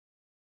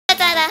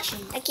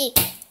Voila. Okay.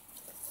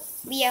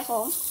 We are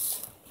home.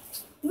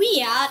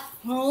 We are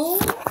home.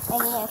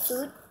 And we have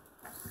food.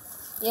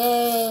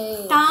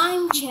 Yay.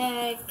 Time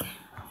check.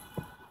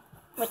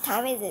 What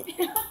time is it?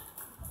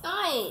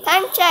 Time.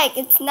 Time check.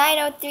 It's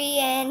 9:03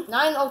 and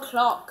 9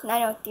 o'clock.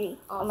 9:03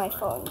 on my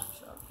phone.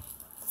 Sure.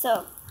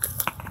 So,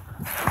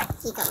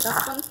 he got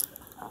this one.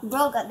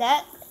 Bro got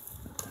that.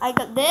 I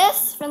got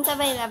this from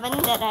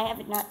 7-Eleven that I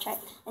have not tried.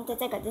 And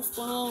Tete got this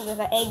thingy with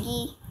an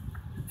eggie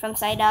from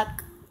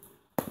Psyduck.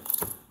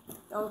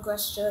 No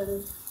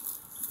question.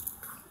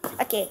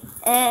 Okay,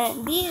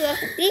 and these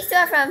two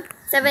are from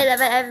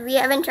 7-Eleven. We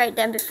haven't tried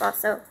them before,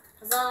 so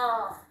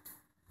Huzzah.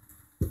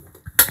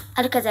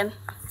 adukazem.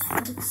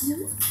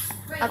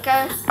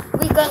 Okay,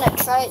 we're gonna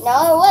try it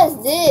now. What is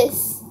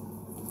this?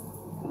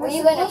 Are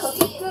you gonna cook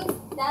it?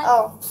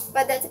 Oh,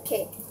 but that's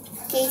okay.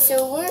 Okay,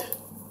 so we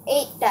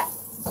ate that.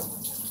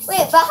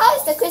 Wait, but how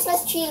is the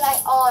Christmas tree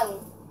light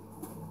on?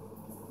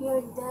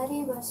 Your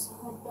daddy was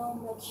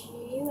home, but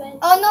she went.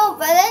 Oh no,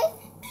 but then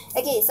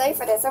okay, sorry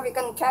for that. So we're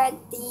gonna try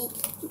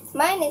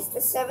mine is the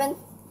 7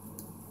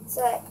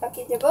 select.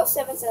 Okay, they're both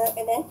 7 select,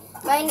 and then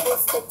mine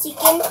is the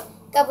chicken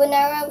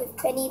carbonara with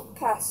penny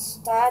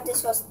pasta.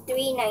 This was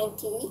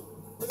 $3.90.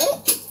 Is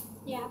it?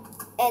 Yeah.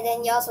 And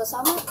then yours was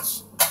how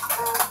much?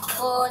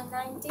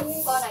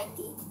 $4.90.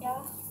 $4.90.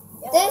 Yeah.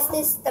 This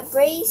is the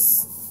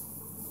braised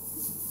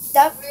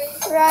duck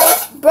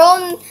rice,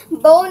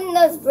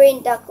 boneless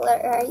brain duck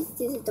rice.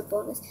 This is the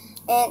bonus,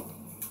 and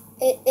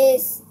it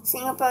is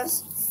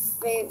Singapore's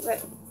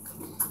favorite.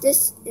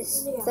 This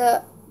is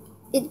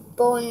it's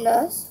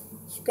boneless.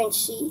 As you can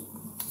see,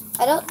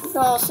 I don't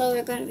know, so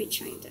we're gonna be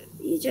trying that.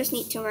 You just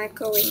need to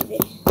microwave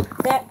it.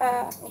 There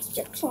are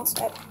instructions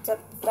at the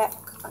back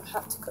on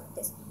how to cook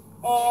this,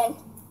 and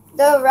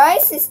the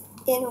rice is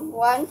in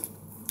one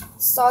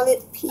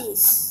solid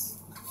piece.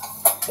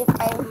 If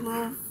I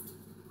move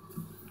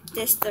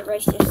this, the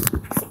rice is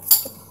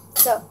 6.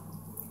 So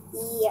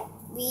yeah,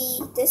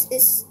 this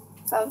is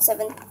from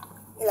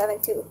 7-Eleven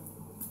too,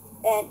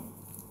 and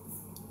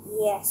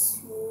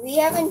yes, we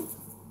haven't.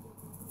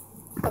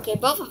 Okay,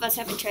 both of us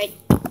haven't tried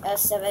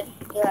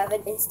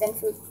 7-Eleven instant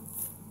food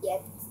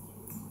yet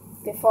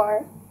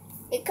before.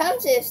 It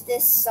comes with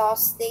this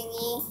sauce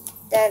thingy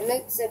that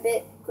looks a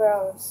bit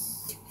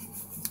gross.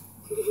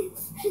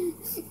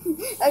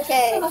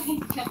 Okay.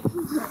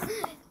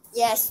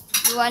 Yes,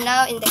 you are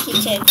now in the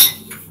kitchen.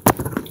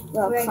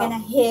 Welcome. We're gonna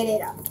heat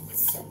it up.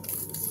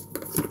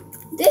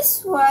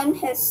 This one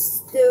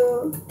has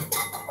to.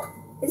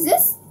 Is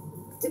this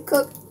to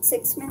cook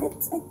 6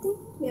 minutes? I think.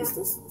 Yeah. Is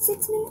this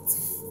 6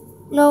 minutes?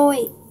 No,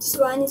 wait. This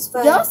one is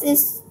 5. Yours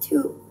is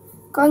 2.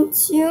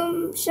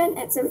 Consumption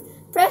at 7.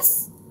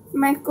 Press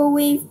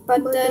microwave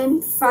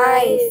button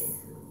 5.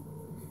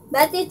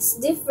 But it's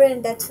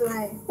different, that's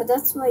why. But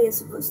that's why you're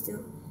supposed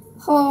to.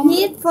 Home.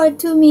 Heat for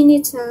 2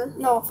 minutes, huh?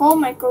 No, home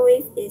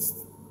microwave is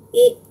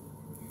 8.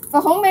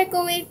 For home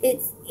microwave,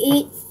 it's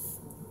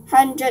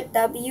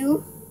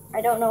 800W.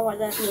 I don't know what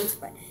that means,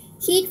 but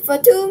heat for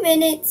 2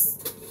 minutes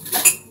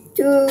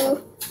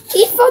to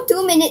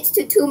 2 minutes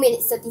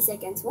 30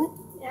 seconds. What?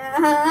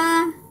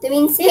 Yeah. That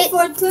means Heat hit.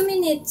 for 2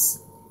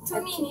 minutes. 2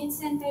 Okay. minutes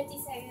and 30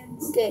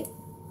 seconds. Okay.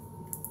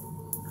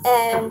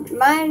 And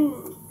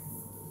mine.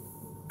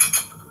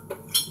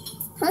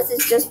 Hers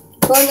is just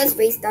boneless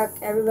braised duck.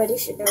 Everybody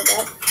should know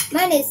that.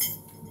 Mine is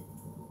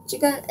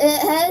chicken.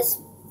 It has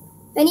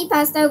penny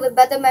pasta with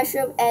butter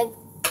mushroom and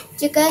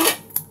chicken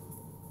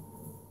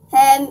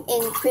ham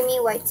in creamy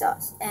white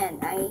sauce.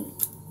 And I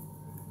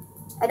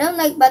don't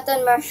like butter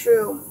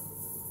mushroom.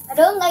 I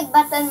don't like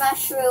butter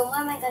mushroom.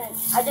 What am I gonna?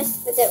 I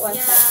just put it one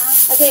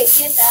side. Okay.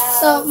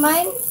 So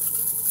mine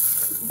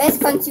best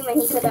consume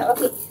and heat it up.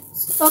 Okay.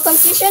 For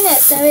confusion at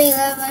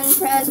 7-Eleven,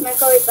 press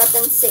microwave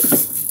button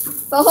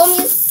 6. For home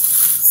use,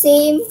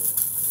 same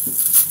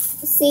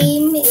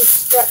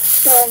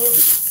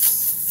instructions.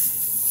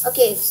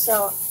 Okay,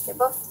 so they're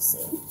both the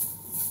same.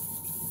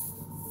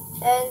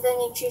 And the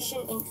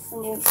nutrition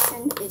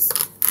information is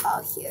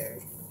out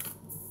here.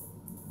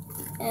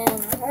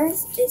 And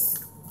hers is,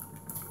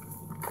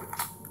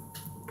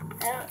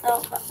 I don't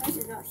know, but hers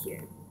is out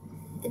here.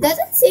 It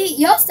doesn't say,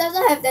 yours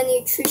doesn't have the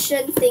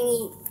nutrition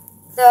thingy.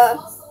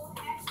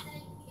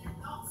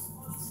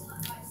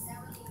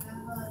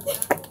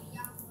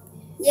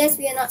 Yes,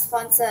 we are not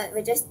sponsored.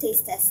 We're just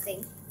taste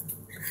testing.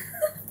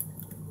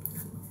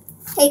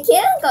 Hey,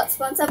 Kaden got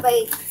sponsored by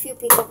a few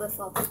people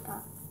before.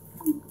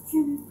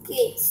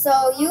 Okay,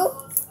 so you.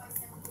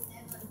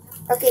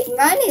 Okay,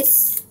 mine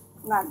is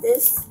not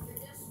this.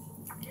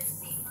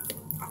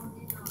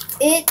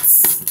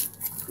 It's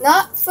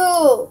not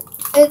full.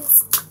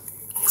 It's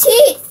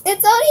cheat.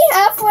 It's only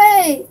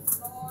halfway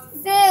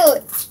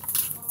filled.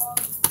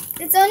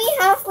 It's only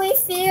halfway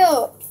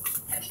filled.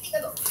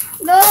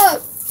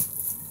 Look.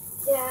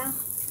 Yeah.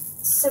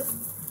 It's a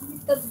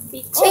little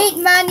bit. Cheat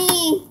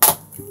money.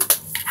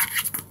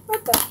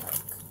 What the heck?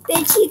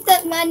 They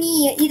cheated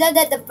money. Either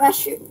that the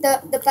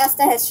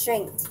pasta has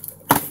shrinked.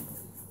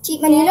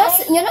 Cheat money. You're not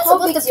How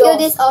supposed to big's peel yours?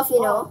 this off,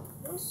 you know.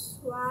 That's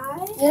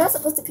why. You're not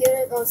supposed to peel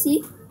it off.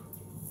 See?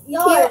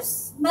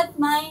 Yours, but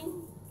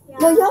mine. Yeah.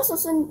 No, yours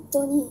also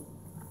don't need.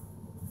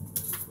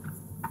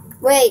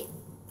 Wait.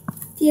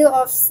 Peel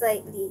off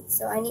slightly,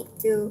 so I need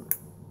to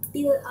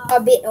Peel a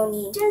up. bit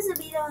only. Just a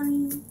bit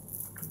only.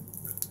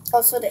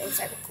 Also the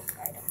inside will cook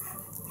right up.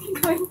 I'm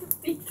going to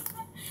pick.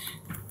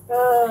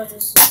 Oh,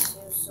 this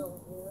is so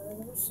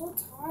good. I'm so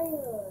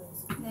tired.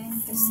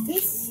 Then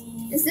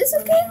Is this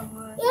okay?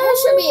 Yeah, it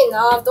should be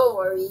enough. Don't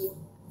worry.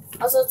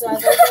 Also, I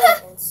don't know I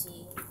can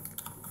see.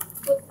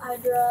 Put eye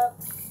drop.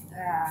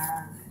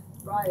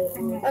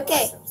 Right.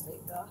 Okay.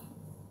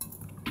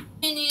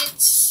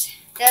 Minutes.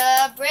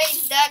 The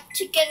braised duck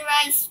chicken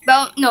rice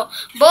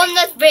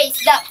boneless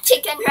braised duck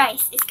chicken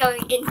rice is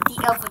going in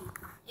the oven.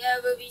 Yeah,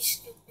 we'll be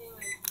skipping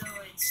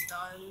until it's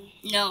done.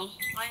 No.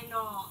 Why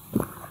not?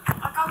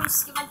 How can we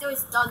skip until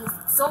it's done?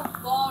 It's so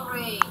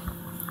boring.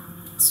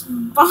 It's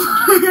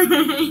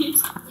boring.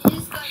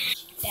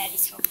 That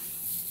is home.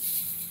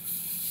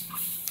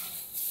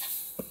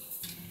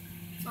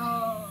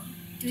 4,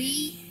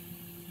 3,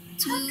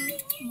 2,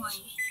 1.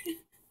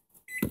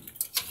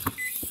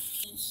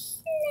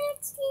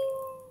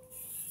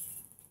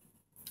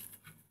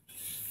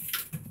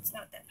 It's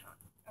not that hot.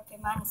 Okay,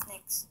 mine is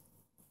next.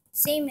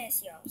 Same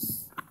as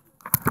yours.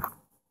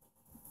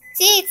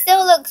 See, it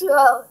still looks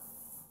raw.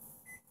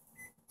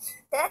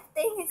 That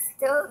thing is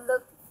still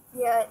look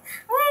good.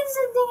 Why is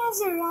something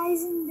has a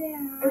rice in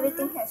there?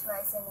 Everything has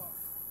rice in it,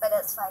 but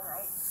that's fine,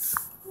 right?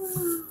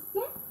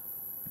 Yeah.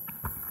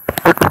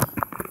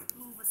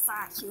 Move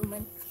aside,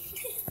 human.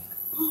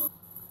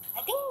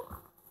 I think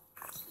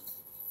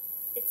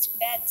it's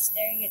bad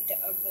staring at the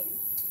oven.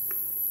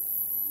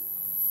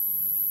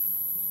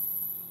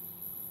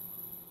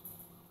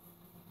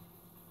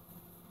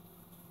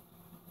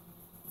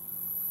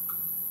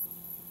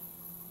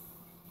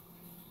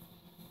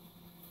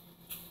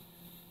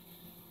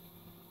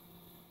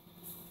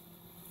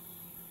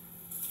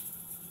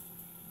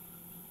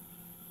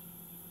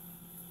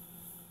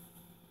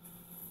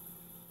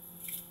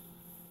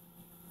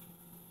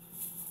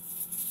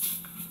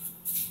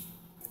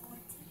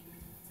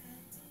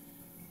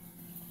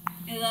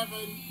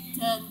 Eleven,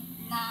 10,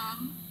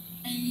 9,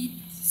 8,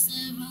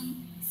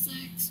 7,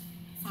 6,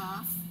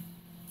 5,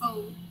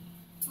 4,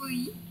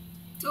 3,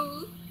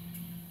 2,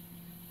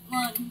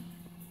 1.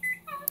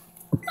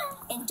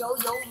 Enjoy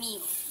your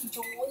meal.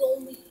 Enjoy your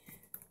meal.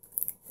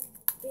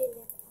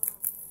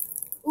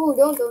 Ooh,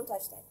 don't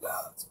touch that.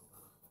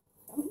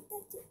 Don't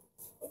touch it.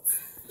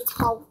 It's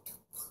hot.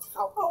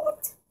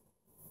 Hot.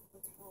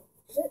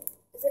 Is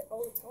it?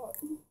 Oh, it's hot.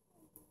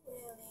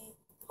 Really?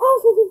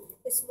 Oh,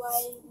 That's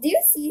why. do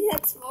you see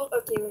that smoke?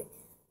 Okay, wait.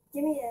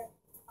 Give me a.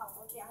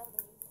 Oh, okay, I'll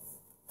leave.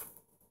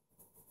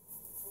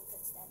 Don't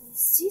touch that. You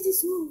see the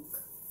smoke?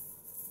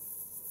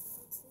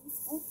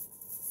 Oh.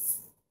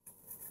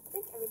 I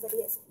think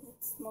everybody has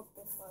smoked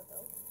before,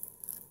 though.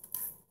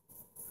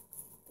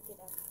 Pick it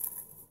up.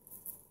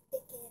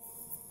 Pick it up.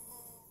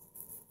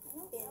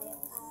 Fill it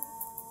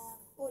up.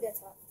 Oh, that's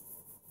hot.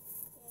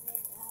 Fill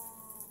it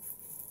up.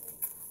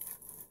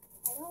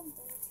 I don't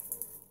think so.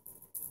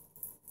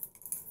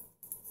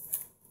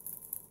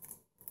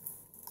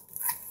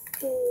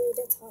 Oh,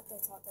 that's hot.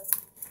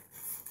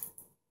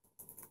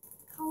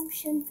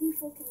 Caution,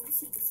 people, can you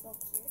see the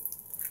smoke here?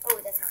 Oh,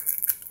 that's hot.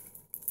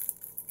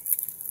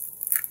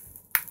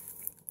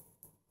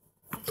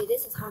 Okay,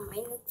 this is how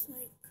mine looks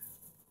like.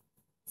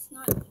 It's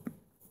not.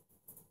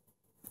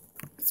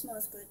 It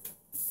smells good.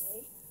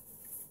 Okay.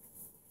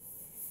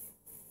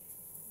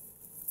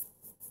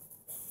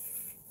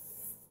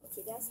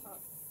 Okay, that's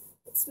hot.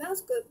 It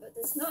smells good, but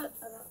there's not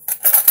a lot of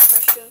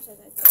mushrooms as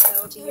I thought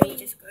that would be really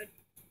just good.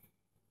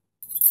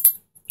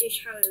 This is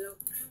how it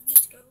looks.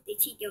 They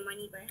cheat your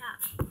money by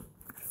half.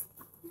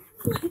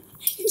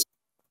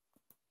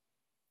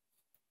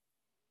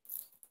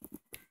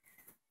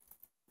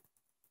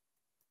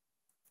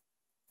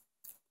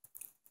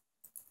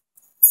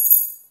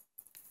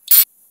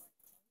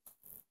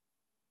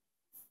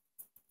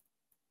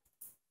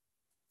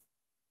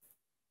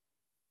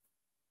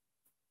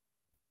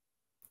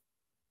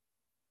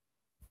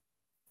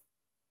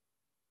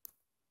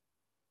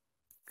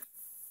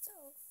 So,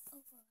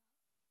 overall,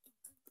 in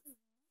conclusion,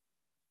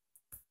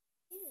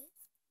 it is.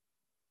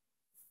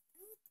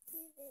 I would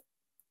give it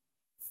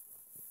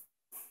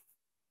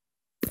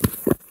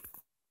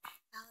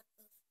out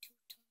of 2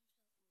 tons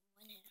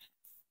of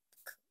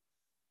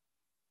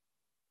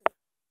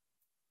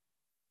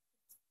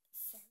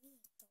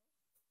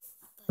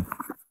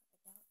 1.5.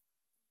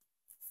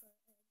 It's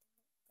very adult,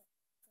 but for adult, but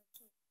for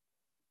kid,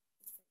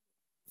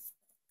 it's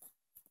very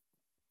nice.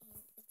 And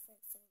it's very filling, which is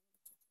also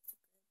good.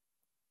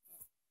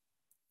 And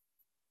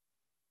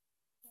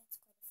yeah, it's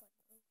quite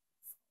affordable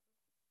for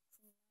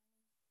me.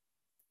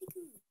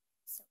 Pretty good.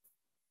 So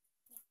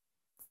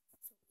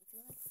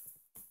yeah.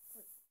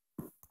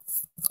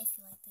 So if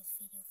you like this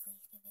video,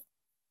 please give it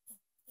a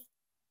big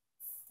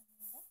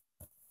thumbs up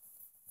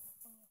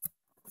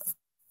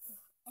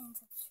and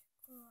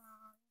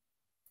subscribe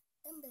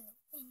down below,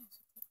 and also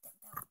click that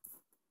bell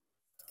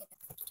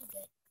to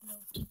get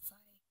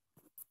notified.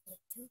 Yeah,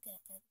 to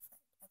get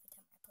notified every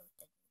time I post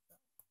a new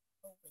vlog.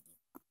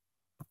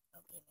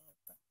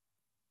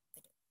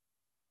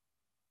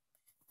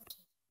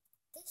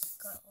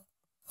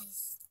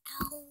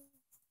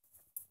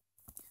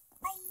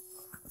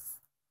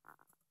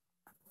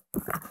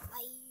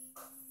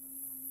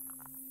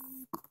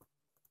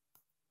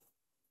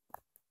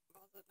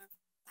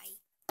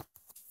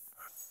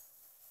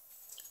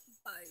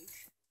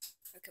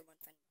 Come on,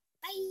 friend.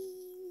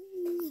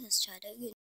 Bye. Let's try that again.